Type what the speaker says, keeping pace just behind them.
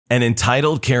An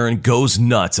entitled Karen goes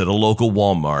nuts at a local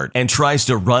Walmart and tries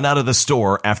to run out of the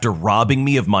store after robbing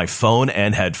me of my phone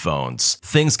and headphones.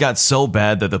 Things got so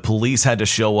bad that the police had to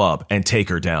show up and take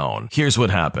her down. Here's what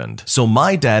happened. So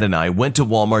my dad and I went to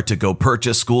Walmart to go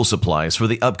purchase school supplies for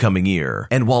the upcoming year,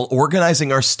 and while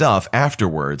organizing our stuff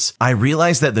afterwards, I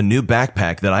realized that the new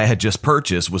backpack that I had just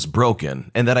purchased was broken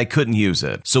and that I couldn't use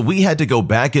it. So we had to go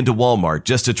back into Walmart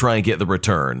just to try and get the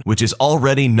return, which is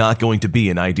already not going to be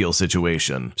an ideal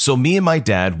situation. So me and my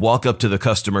dad walk up to the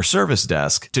customer service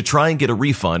desk to try and get a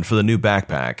refund for the new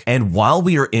backpack. And while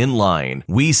we are in line,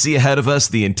 we see ahead of us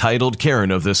the entitled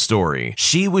Karen of this story.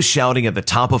 She was shouting at the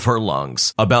top of her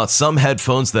lungs about some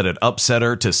headphones that had upset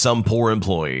her to some poor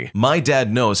employee. My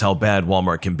dad knows how bad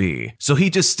Walmart can be, so he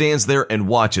just stands there and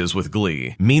watches with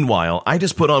glee. Meanwhile, I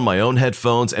just put on my own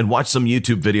headphones and watch some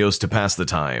YouTube videos to pass the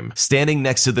time. Standing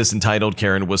next to this entitled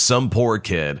Karen was some poor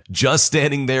kid, just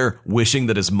standing there wishing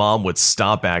that his mom would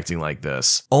stop acting like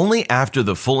this. Only after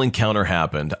the full encounter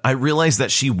happened, I realized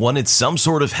that she wanted some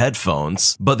sort of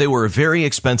headphones, but they were a very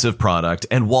expensive product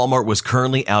and Walmart was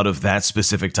currently out of that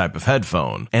specific type of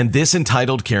headphone. And this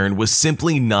entitled Karen was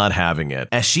simply not having it,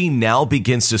 as she now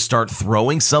begins to start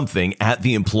throwing something at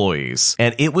the employees.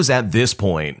 And it was at this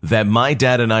point that my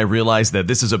dad and I realized that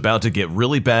this is about to get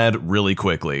really bad really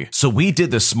quickly. So we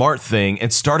did the smart thing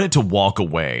and started to walk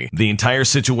away. The entire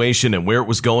situation and where it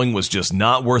was going was just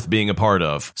not worth being a part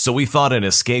of, so we thought an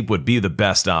escape would be the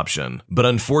best option. But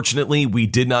unfortunately, we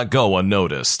did not go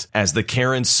unnoticed, as the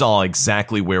Karen saw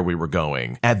exactly where we were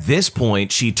going. At this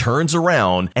point, she turns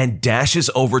around and dashes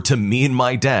over to me and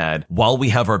my dad while we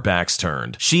have our backs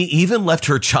turned. She even left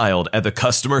her child at the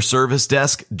customer service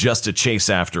desk just to chase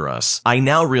after us. I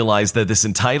now realize that this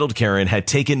entitled Karen had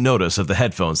taken notice of the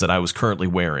headphones that I was currently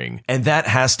wearing, and that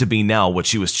has to be now what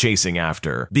she was chasing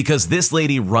after, because this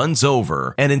lady runs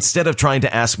over and instead of trying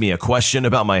to ask me a question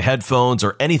about my headphones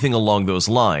or anything along those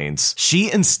lines,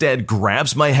 she instead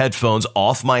grabs my headphones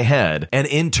off my head and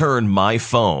in turn my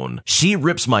phone. She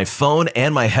rips my phone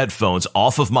and my headphones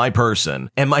off of my person,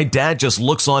 and my dad just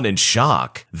looks on in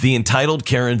shock. The entitled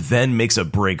Karen then makes a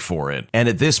break for it, and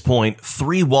at this point,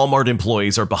 3 Walmart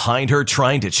employees are behind her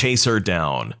trying to chase her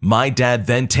down. My dad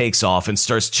then takes off and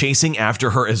starts chasing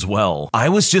after her as well. I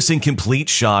was just in complete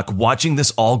shock watching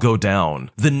this all go down.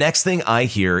 The next thing I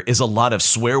hear is a lot of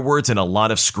swear words and a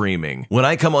lot of screaming. When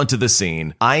I come onto the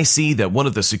scene, I see that one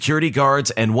of the security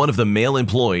guards and one of the male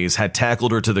employees had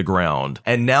tackled her to the ground,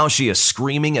 and now she is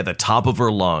screaming at the top of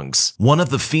her lungs. One of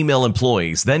the female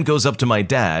employees then goes up to my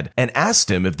dad and asked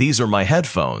him if these are my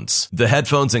headphones. The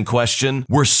headphones in question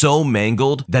were so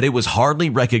mangled that it was hardly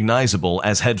recognizable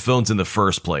as headphones in the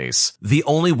first place. The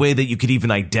only way that you could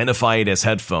even identify it as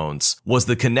headphones was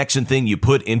the connection thing you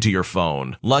put into your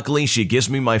phone. Luckily, she gives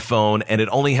me my phone and it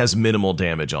only has minimal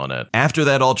damage on it. After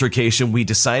that altercation, we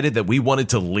decided that we wanted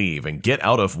to leave and get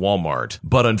out of Walmart,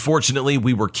 but unfortunately,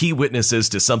 we were key witnesses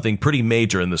to something pretty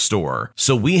major in the store,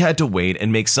 so we had to wait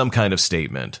and make some kind of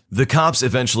statement. The cops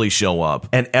eventually show up,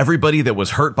 and everybody that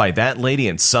was hurt by that lady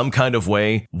in some kind of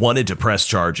way wanted to press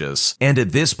charges. And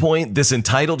at this point, this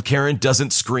entitled Karen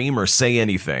doesn't scream or say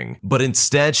anything, but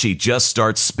instead she just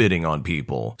starts spitting on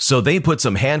people. So they put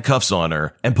some handcuffs on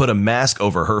her and put a mask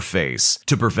over her face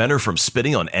to prevent her from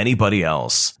spitting on anybody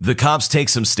else. The cops take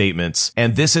some statements,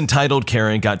 and this entitled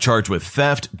Karen got charged with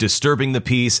theft, disturbing the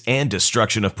peace, and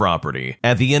destruction of property.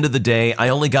 At the end of the day, I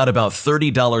only got about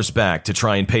 $30 back to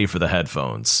try and pay for the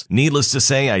headphones. Needless to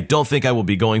say, I don't think I will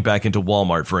be going back into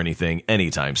Walmart for anything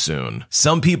anytime soon.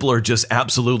 Some people are just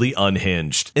absolutely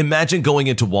unhinged. Imagine going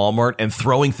into Walmart and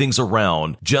throwing things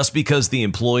around just because the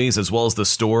employees as well as the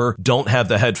store don't have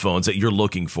the headphones that you're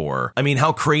looking for. I mean,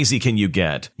 how crazy can you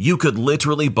get? You could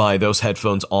literally buy those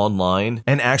headphones online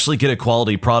and actually get a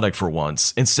quality product for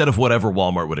once instead of whatever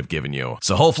Walmart would have given you.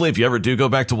 So hopefully if you ever do go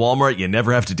back to Walmart, you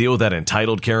never have to deal with that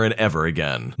entitled Karen ever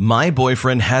again. My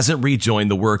boyfriend hasn't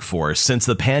rejoined the workforce since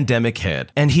the pandemic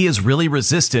hit, and he is really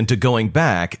resistant to going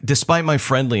back despite my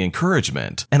friendly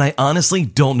encouragement, and I honestly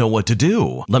don't know what to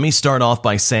do. Let me start off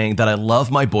by saying that I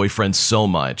love my boyfriend so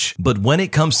much, but when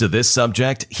it comes to this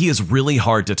subject, he is really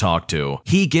hard to talk to.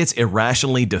 He gets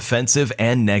irrationally defensive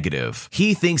and negative.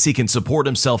 He thinks he can support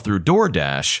himself through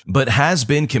DoorDash, but has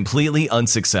been completely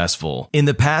unsuccessful. In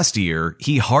the past year,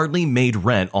 he hardly made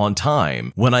rent on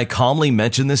time. When I calmly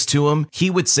mentioned this to him, he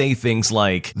would say things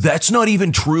like, "That's not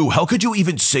even true. How could you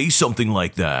even say something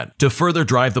like that?" To further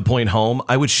drive the point home,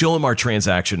 I would show him our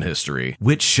transaction history,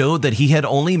 which showed that he had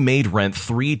only made rent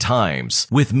 3 times,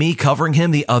 with me covering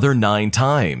him the other 9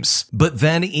 times. But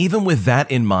then, even with that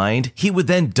in mind, he would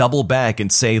then double back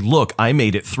and say, "Look, I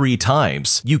made it 3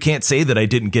 times. You can't say that I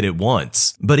didn't get it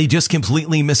once." But he just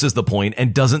completely misses the point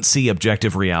and doesn't see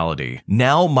objective reality.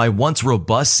 Now, my once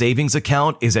robust savings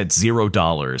account is at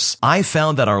 $0. I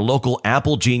found that our local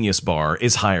Apple Genius bar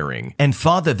is hiring and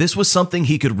thought that this was something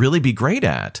he could really be great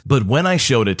at. But when I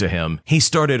showed it to him, he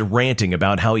started ranting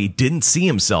about how he didn't see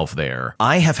himself there.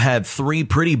 I have had 3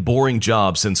 pretty boring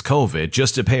jobs since COVID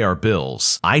just to pay our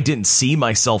bills. I didn't see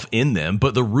myself in them,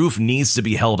 but the roof needs to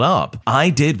be held up.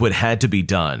 I did what had to be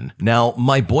done. Now,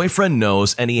 my boyfriend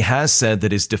knows, and he has said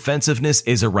that his defensiveness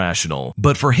is irrational,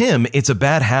 but for him, it's a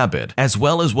bad habit, as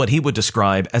well as what he would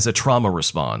describe as a trauma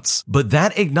response. But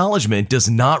that acknowledgement does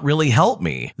not really help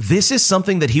me. This is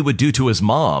something that he would do to his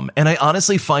mom, and I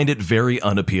honestly find it very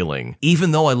unappealing,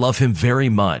 even though I love him very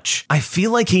much. I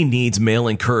feel like he needs male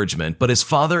encouragement, but his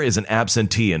father is an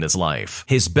absentee in his life.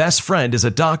 His best friend is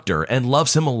a doctor and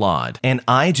loves him a lot, and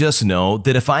I just know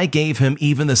that if I gave him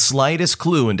even the slightest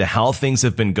clue into how things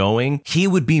have been going, he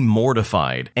would be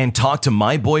mortified and talk to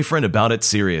my boyfriend about it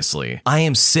seriously. I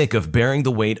am sick of bearing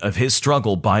the weight of his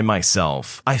struggle by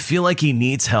myself. I feel like he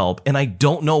needs help, and I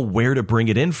don't know where to bring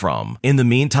it in from. In the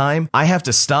meantime, I have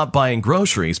to stop buying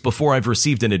groceries before I've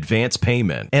received an advance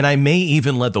payment, and I may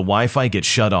even let the Wi-Fi get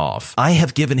shut off. I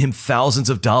have given him thousands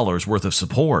of dollars worth of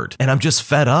support, and I'm just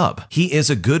fed up. He is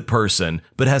a good person,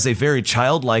 but has a very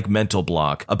childlike mental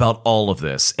block about all of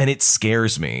this, and it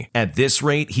scares me. At this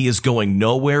rate, he is going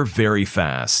nowhere very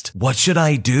fast. What should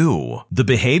I do? The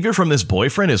behavior from this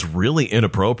boyfriend is really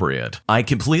inappropriate. I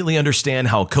completely understand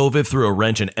how COVID threw a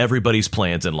wrench in everybody's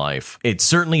plans in life. It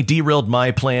certainly derailed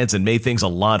my plans and made things a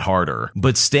lot harder,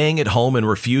 but staying at home and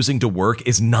refusing to work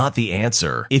is not the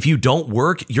answer. If you don't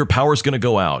work, your power's going to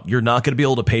go out. You're not going to be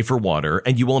able to pay for water,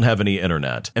 and you won't have any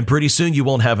internet. And pretty soon you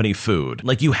won't have any food.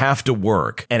 Like, you have to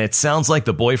work. And it sounds like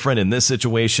the boyfriend in this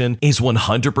situation is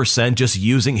 100% just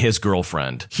using his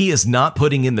girlfriend. He is not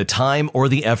putting in the time or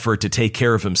the effort to take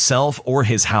care of himself or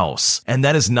his house. And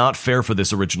that is not fair for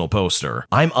this original poster.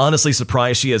 I'm honestly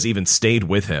surprised she has even stayed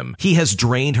with him. He has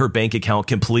drained her bank account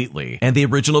completely. And the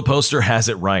original poster has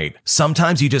it right.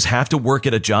 Sometimes you just have to work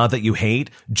at a job that you hate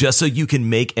just so you can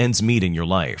make ends meet in your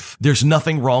life. There's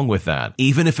nothing wrong with that,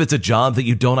 even if it's a job that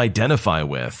you don't identify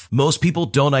with. Most people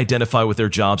don't identify with their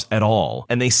jobs at all,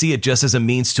 and they see it just as a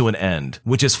means to an end,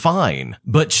 which is fine.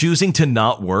 But choosing to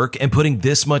not work and putting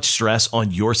this much stress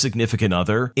on your significant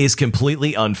other is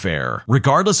completely unfair.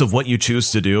 Regardless of what you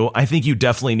choose to do, I think you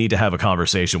definitely need to have a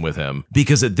conversation with him,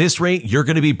 because at this rate, you're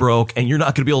going to be broke and you're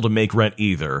not going to be able to make rent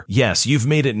either. Yes, you've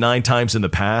made it 9 times in the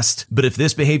past, but if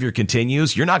this behavior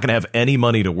continues, you're not going to have any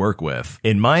money to work with.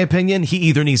 In my opinion, he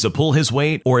either needs to pull his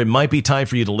weight, or it might be time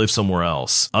for you to live somewhere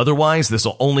else. Otherwise, this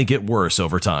will only get worse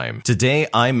over time. Today,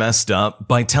 I messed up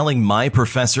by telling my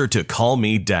professor to call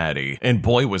me daddy, and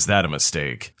boy was that a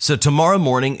mistake. So tomorrow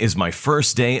morning is my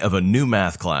first day of a new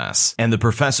math class, and the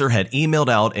professor had emailed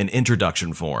out an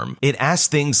introduction form. It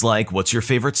asked things like, what's your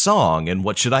favorite song, and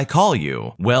what should I call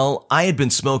you? Well, I had been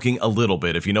smoking a little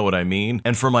bit, if you know what I mean,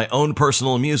 and for my own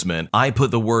personal amusement, I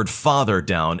put the word father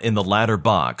down in the latter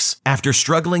box. After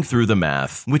struggling through the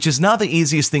math, which is not the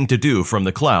easiest thing to do from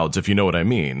the clouds, if you know what I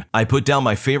mean, I put down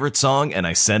my favorite song and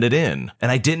I sent it in.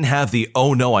 And I didn't have the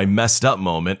oh no I messed up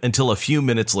moment until a few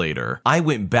minutes later. I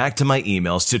went back to my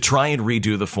emails to try and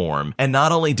redo the form, and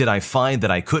not only did I find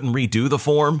that I couldn't redo the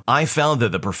form, I found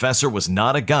that the professor was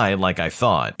not a guy like I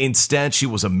thought. Instead, she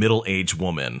was a middle-aged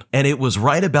woman. And it was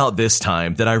right about this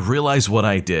time that I realized what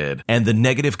I did, and the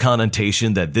negative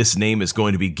connotation that this name is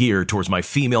going to be geared towards my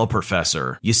female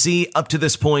professor. You see, up to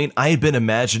this point, I had been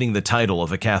imagining the title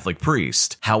of a Catholic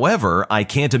priest. However, I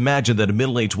can't imagine that a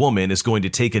middle-aged woman is going to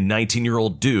take a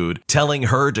 19-year-old dude telling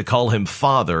her to call him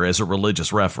father as a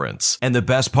religious reference. And the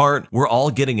best part, we're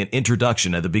all getting an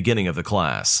introduction at the beginning of the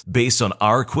class, based on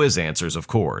our quiz answers, of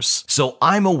course. So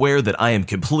I'm aware that I am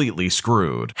completely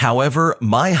screwed. However,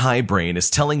 my high brain is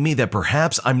telling me that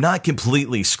perhaps I'm not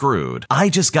completely screwed. I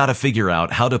just gotta figure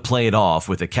out how to play it off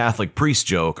with a Catholic priest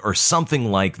joke or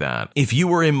something like that. If you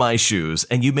were in my shoes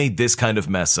and you made this kind of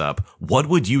mess up, what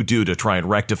would you do to try and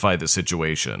rectify the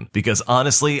situation? Because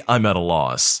honestly, I'm at a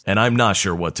loss, and I'm not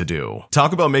sure what to do.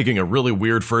 Talk about making a really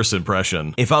weird first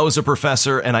impression. If I was a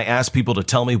professor and I asked people to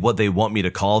tell me what they want me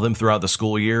to call them throughout the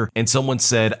school year, and someone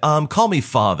said, call me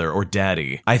father or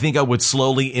daddy, I think I would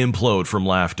slowly implode from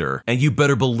laughter, and you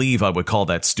better believe I would call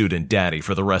that student daddy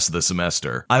for the rest of the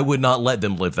semester. I would not let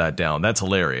them live that down. That's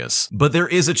hilarious. But there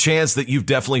is a chance that you've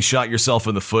definitely shot yourself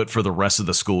in the foot for the rest of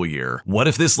the school year. What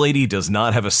if this lady does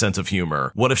not have a sense of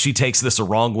humor? What if she takes this the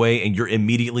wrong way and you're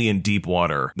immediately in deep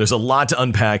water? There's a lot to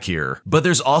unpack here, but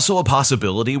there's also a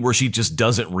possibility where she just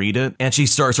doesn't read it and she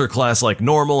starts her class like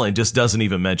normal and just doesn't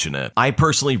even mention it. I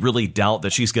personally really doubt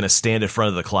that she's going to stand in front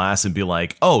of the class and be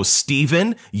like, oh,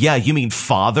 Steven, Yeah, you mean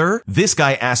father? This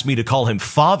guy asked me to call him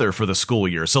father for the school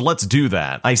year, so let's do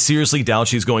that. I seriously doubt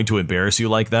she's going to embarrass you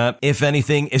like that. If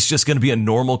anything, it's just going to be a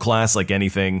normal class like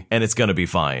anything, and it's going to be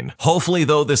fine. Hopefully,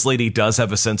 though, this lady does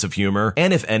have a sense of humor,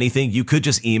 and if anything, you could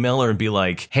just email her and be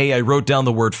like, hey, I wrote down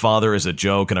the word father as a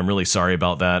joke, and I'm really sorry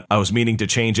about that. I was meaning to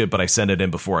change it, but I sent it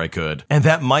in before I could. And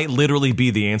that might literally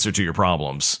be the answer to your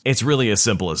problems. It's really as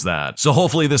simple as that. So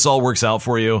hopefully this all works out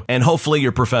for you, and hopefully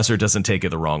your professor doesn't take it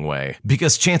the wrong way.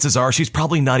 Because chances are she's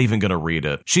probably not even going to read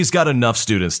it. She's got enough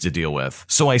students to deal with.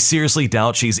 So I seriously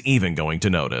doubt she's even going to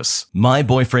notice. My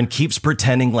boyfriend keeps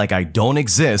pretending like I don't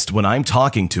exist when I'm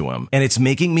talking to him, and it's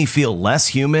making me feel less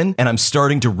human, and I'm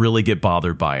starting to really get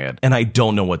bothered by it, and I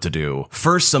don't know what to do.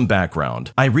 First, some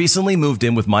background. I recently moved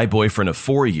in with my boyfriend of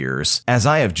 4 years, as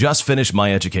I have just finished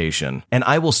my education, and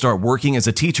I will start working as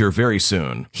a teacher very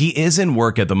soon. He is in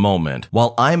work at the moment,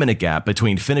 while I'm in a gap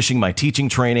between finishing my teaching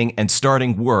training and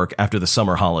starting work after the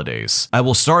summer holidays. I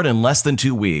will start in less than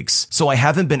 2 weeks, so I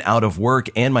haven't been out of work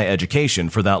and my education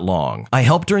for that long. I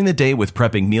help during the day with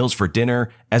prepping meals for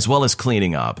dinner, as well as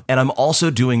cleaning up, and I'm also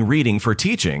doing reading for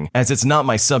teaching, as it's not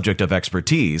my subject of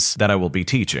expertise that I will be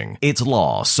teaching. It's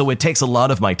law, so it takes a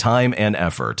lot of my time and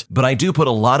effort, but I do put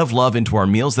a lot of love into our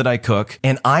meals that I cook,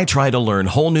 and I try to learn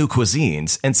whole new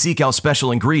cuisines and seek out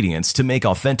special ingredients to make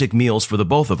authentic meals for the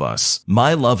both of us.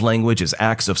 My love language is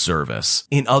acts of service.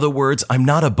 In other words, I'm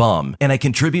not a bum, and I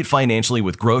contribute financially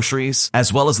with groceries,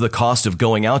 as well as the cost of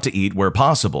going out to eat where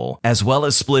possible, as well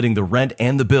as splitting the rent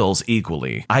and the bills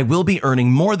equally. I will be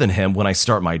earning more than him when I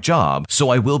start my job, so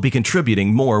I will be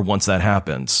contributing more once that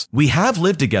happens. We have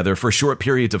lived together for short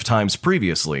periods of times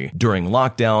previously, during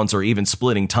lockdowns or even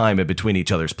splitting time in between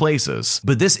each other's places,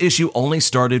 but this issue only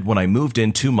started when I moved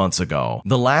in 2 months ago.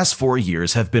 The last 4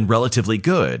 years have been relatively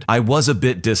good. I was a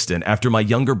bit distant after my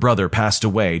younger brother passed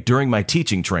away during my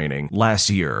teaching training last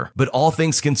year, but all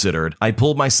things considered, I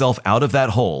pulled myself out of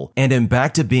that hole and am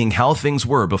back to being how things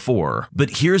were before.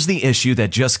 But here's the issue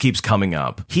that just keeps coming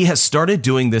up. He has started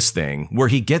doing this thing where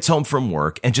he gets home from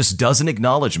work and just doesn't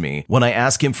acknowledge me when I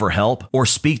ask him for help or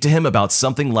speak to him about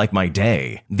something like my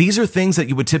day. These are things that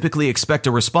you would typically expect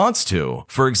a response to.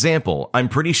 For example, I'm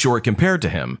pretty short compared to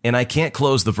him, and I can't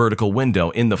close the vertical window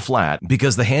in the flat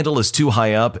because the handle is too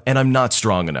high up and I'm not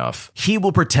strong enough. He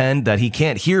will pretend that he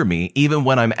can't hear me even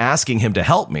when I'm asking him to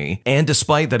help me, and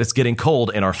despite that it's getting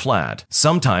cold in our flat.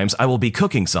 Sometimes I will be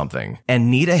cooking something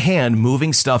and need a hand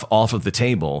moving stuff off of the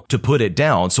table to put it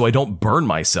down so I don't burn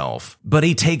myself. But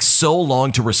he takes so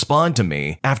long to respond to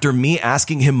me after me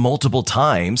asking him multiple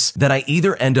times that I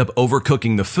either end up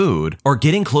overcooking the food or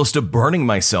getting close to burning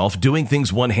myself doing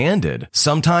things one-handed.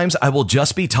 Sometimes I will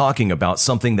just be talking about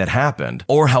something that happened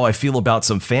or how I feel about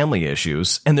some family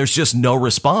issues, and there's just no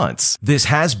response. This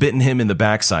has bitten him in the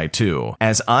backside too,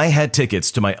 as I had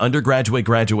tickets to my undergraduate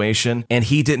graduation and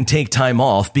he didn't take time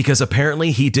off because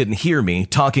apparently he didn't hear me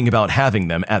talking about having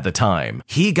them at the time.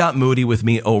 He got moody with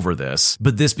me over this,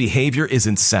 but this behavior is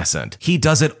incessant. He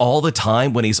does it all the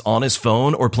time when he's on his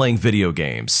phone or playing video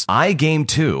games. I game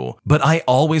too, but I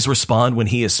always respond when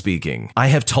he is speaking. I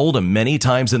have told him many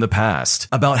times in the past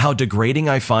about how degrading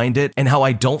I find it and how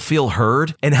I don't feel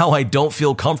heard and how I don't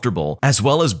feel comfortable, as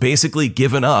well as basically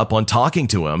given up on talking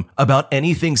to him about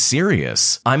anything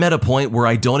serious. I'm at a point where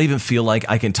I don't even feel like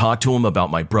I can talk to him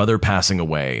about my brother passing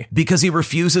away because he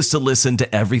refuses to listen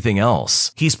to everything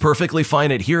else. He's perfectly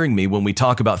fine at hearing me when we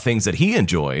talk about things that he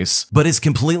enjoys, but is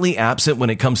completely absent when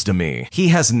it comes to me. He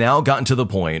has now gotten to the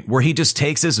point where he just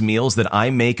takes his meals that I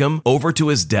make him over to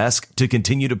his desk to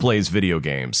continue to play his video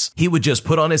games. He would just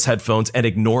put on his headphones and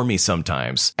ignore me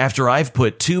sometimes after I've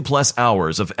put 2+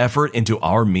 hours of effort into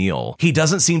our meal. He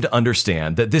doesn't seem to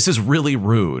understand that this is really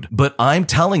rude, but I'm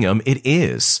telling him it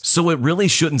is, so it really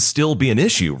shouldn't still be an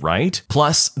issue, right?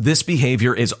 Plus, this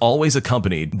behavior is always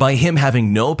accompanied by him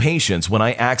having no patience when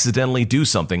I accidentally do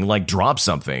something like drop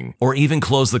something, or even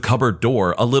close the cupboard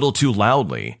door a little too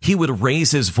loudly. He would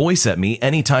raise his voice at me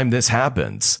anytime this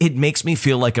happens. It makes me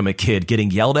feel like I'm a kid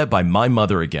getting yelled at by my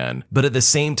mother again, but at the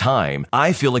same time,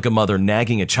 I feel like a mother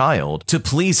nagging a child to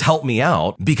please help me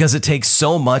out because it takes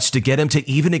so much to get him to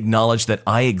even acknowledge that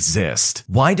I exist.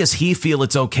 Why does he feel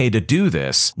it's okay to do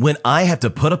this when I have to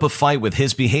put up a fight with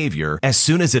his behavior as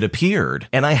soon as it appeared,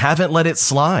 and I haven't let it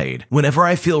slide? Whenever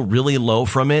I feel really low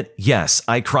from it, yes,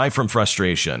 I cry from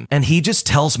frustration, and he just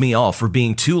tells me off for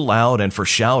being too loud and for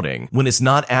shouting when it's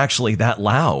not actually that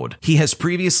loud. He has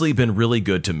previously been really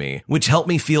good to me, which helped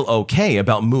me feel okay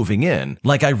about moving in,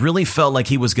 like I really felt like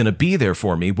he was going to be there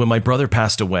for me when my brother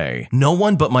passed away. No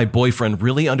one but my boyfriend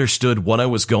really understood what I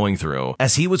was going through,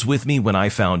 as he was with me when I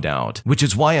found out, which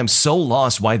is why I'm so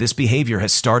lost why this behavior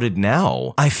has started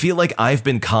now. I feel like I've been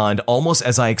been conned almost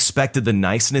as I expected the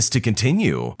niceness to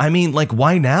continue. I mean, like,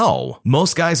 why now?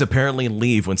 Most guys apparently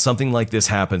leave when something like this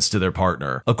happens to their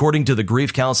partner, according to the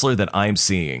grief counselor that I'm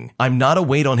seeing. I'm not a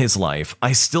weight on his life.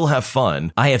 I still have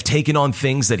fun. I have taken on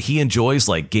things that he enjoys,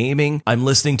 like gaming. I'm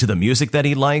listening to the music that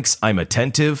he likes. I'm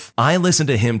attentive. I listen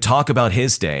to him talk about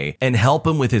his day and help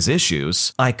him with his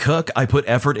issues. I cook. I put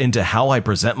effort into how I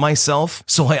present myself.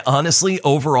 So I honestly,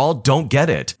 overall, don't get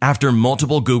it. After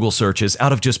multiple Google searches,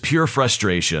 out of just pure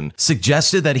frustration,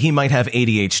 suggested that he might have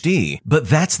ADHD. But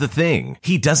that's the thing.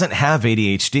 He doesn't have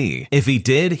ADHD. If he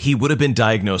did, he would have been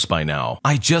diagnosed by now.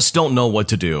 I just don't know what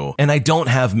to do, and I don't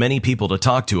have many people to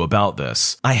talk to about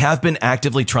this. I have been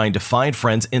actively trying to find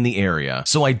friends in the area,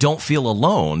 so I don't feel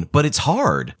alone, but it's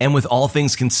hard. And with all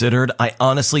things considered, I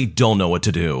honestly don't know what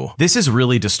to do. This is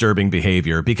really disturbing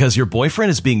behavior because your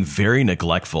boyfriend is being very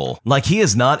neglectful. Like, he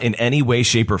is not in any way,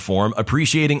 shape, or form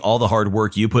appreciating all the hard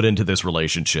work you put into this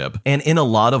relationship. And in a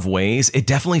lot of ways, it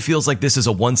definitely feels like this is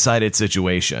a one-sided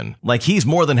situation. Like, he's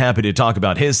more than happy to talk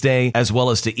about his day as well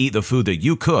as to eat the food that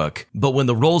you cook, but when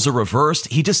the roles are reversed,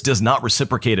 he just does not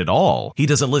reciprocate at all. He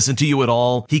doesn't listen to you at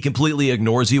all. He completely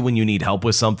ignores you when you need help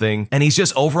with something, and he's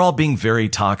just overall being very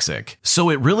toxic. So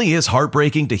it really is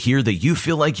heartbreaking to hear that you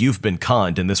feel like you've been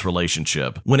conned in this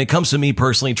relationship. When it comes to me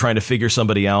personally trying to figure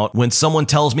somebody out, when someone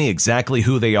tells me exactly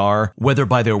who they are, whether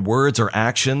by their words or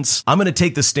actions, I'm going to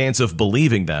take the stance of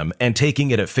believing them and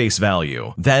taking it at face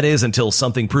value. That is, until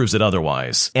something proves it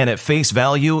otherwise. And at face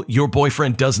value, your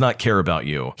boyfriend does not care about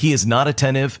you. He is not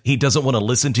attentive. He doesn't want to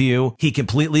listen to you. He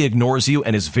completely ignores you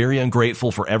and is very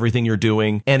ungrateful for everything you're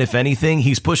doing. And if anything,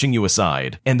 he's pushing you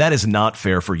aside. And that is not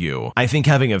fair for you. I think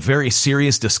having a very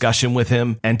serious discussion with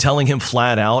him and telling him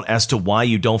flat out as to why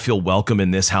you don't feel welcome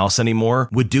in this house anymore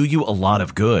would do you a lot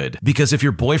of good. Because if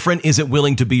your boyfriend isn't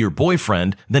willing to be your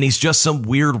boyfriend, then he's just some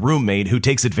weird roommate who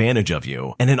takes advantage of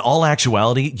you. And in all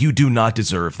actuality, you do not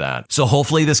deserve that. So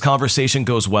hopefully this conversation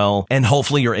goes well, and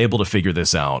hopefully you're able to figure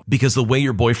this out, because the way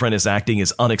your boyfriend is acting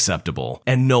is unacceptable,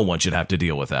 and no one should have to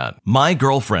deal with that. My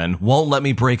girlfriend won't let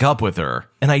me break up with her,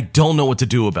 and I don't know what to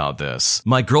do about this.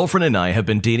 My girlfriend and I have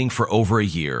been dating for over a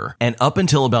year, and up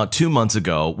until about 2 months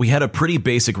ago, we had a pretty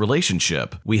basic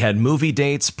relationship. We had movie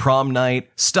dates, prom night,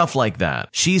 stuff like that.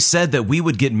 She said that we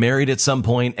would get married at some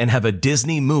point and have a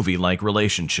Disney movie-like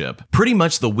relationship. Pretty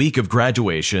much the week of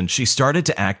graduation, she started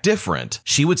to act different.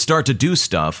 She would start to do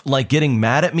stuff like getting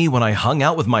mad at me when I hung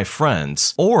out with my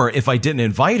friends, or if I didn't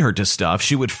invite her to stuff,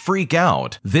 she would freak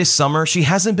out. This summer, she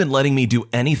hasn't been letting me do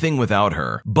anything without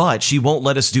her, but she won't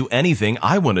let us do anything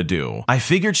I want to do. I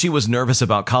figured she was nervous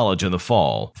about college in the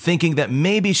fall, thinking that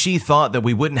maybe she thought that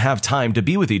we wouldn't have time to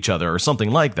be with each other or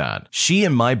something like that. She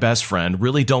and my best friend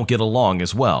really don't get along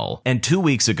as well, and 2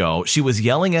 weeks ago, she was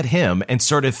yelling at him and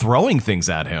started throwing things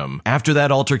at him. After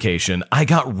that altercation, I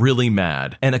got really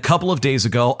mad, and a couple of days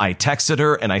ago, I texted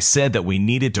her and I said that we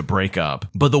needed to break up.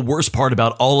 But the worst part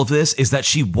about all of this is that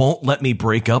she won't let me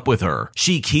break up with her.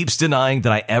 She keeps denying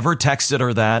that I ever texted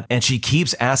her that, and she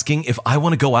keeps asking if I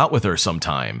want to go out with her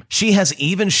sometime. She has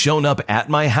even shown up at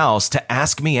my house to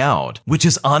ask me out, which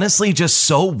is honestly just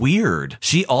so weird.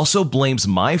 She also blames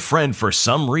my friend for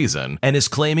some reason and is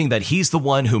claiming that he's the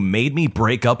one who made me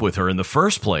break up with her in the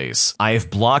first place. I have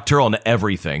blocked her on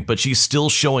everything, but she's still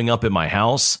showing up at my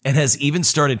house and has even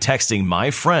started texting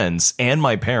my friends and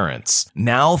my parents.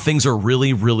 Now things are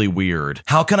really weird.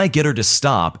 How can I get her to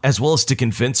stop, as well as to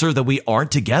convince her that we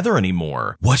aren't together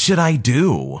anymore? What should I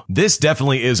do? This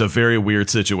definitely is a very weird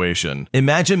situation.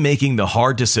 Imagine making the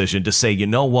hard decision to say, you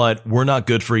know what, we're not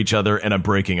good for each other and I'm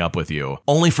breaking up with you,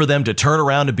 only for them to turn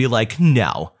around and be like,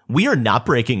 no, we are not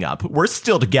breaking up. We're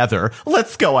still together.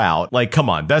 Let's go out. Like, come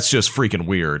on, that's just freaking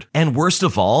weird. And worst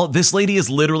of all, this lady is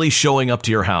literally showing up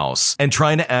to your house and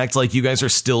trying to act like you guys are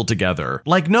still together.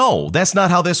 Like, no, that's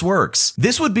not how this works.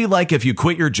 This would be like if you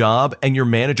quit your job and your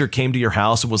manager came to your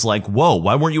house and was like, whoa,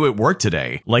 why weren't you at work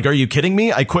today? Like, are you kidding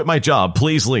me? I quit my job.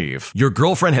 Please leave. Your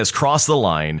girlfriend has crossed the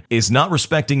line, is not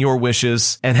respecting your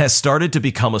wishes, and has started to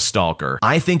become a stalker.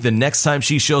 I think the next time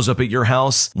she shows up at your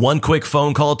house, one quick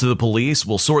phone call to the police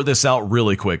will sort this out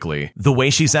really quickly. The way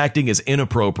she's acting is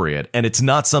inappropriate, and it's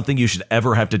not something you should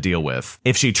ever have to deal with.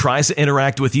 If she tries to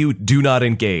interact with you, do not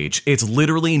engage. It's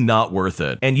literally not worth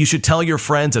it. And you should tell your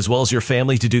friends as well as your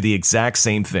family to do the exact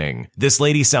same thing. This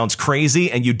lady sounds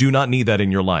crazy, and you do not need that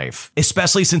in your life,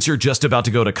 especially since you're just about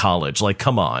to go to college. Like,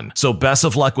 come on. So best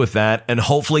of luck with that, and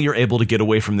hopefully you're able to get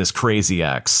away from this crazy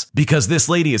ex, because this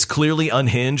lady is clearly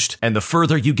unhinged, and the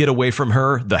further you get away from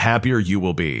her, the happier you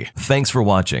will be. Thanks for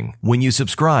watching. When you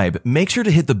subscribe, subscribe, make sure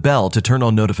to hit the bell to turn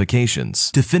on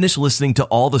notifications. To finish listening to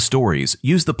all the stories,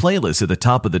 use the playlist at the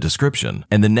top of the description.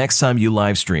 And the next time you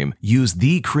live stream, use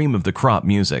the cream of the crop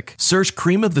music. Search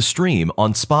Cream of the Stream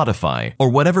on Spotify or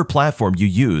whatever platform you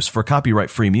use for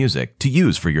copyright-free music to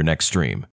use for your next stream.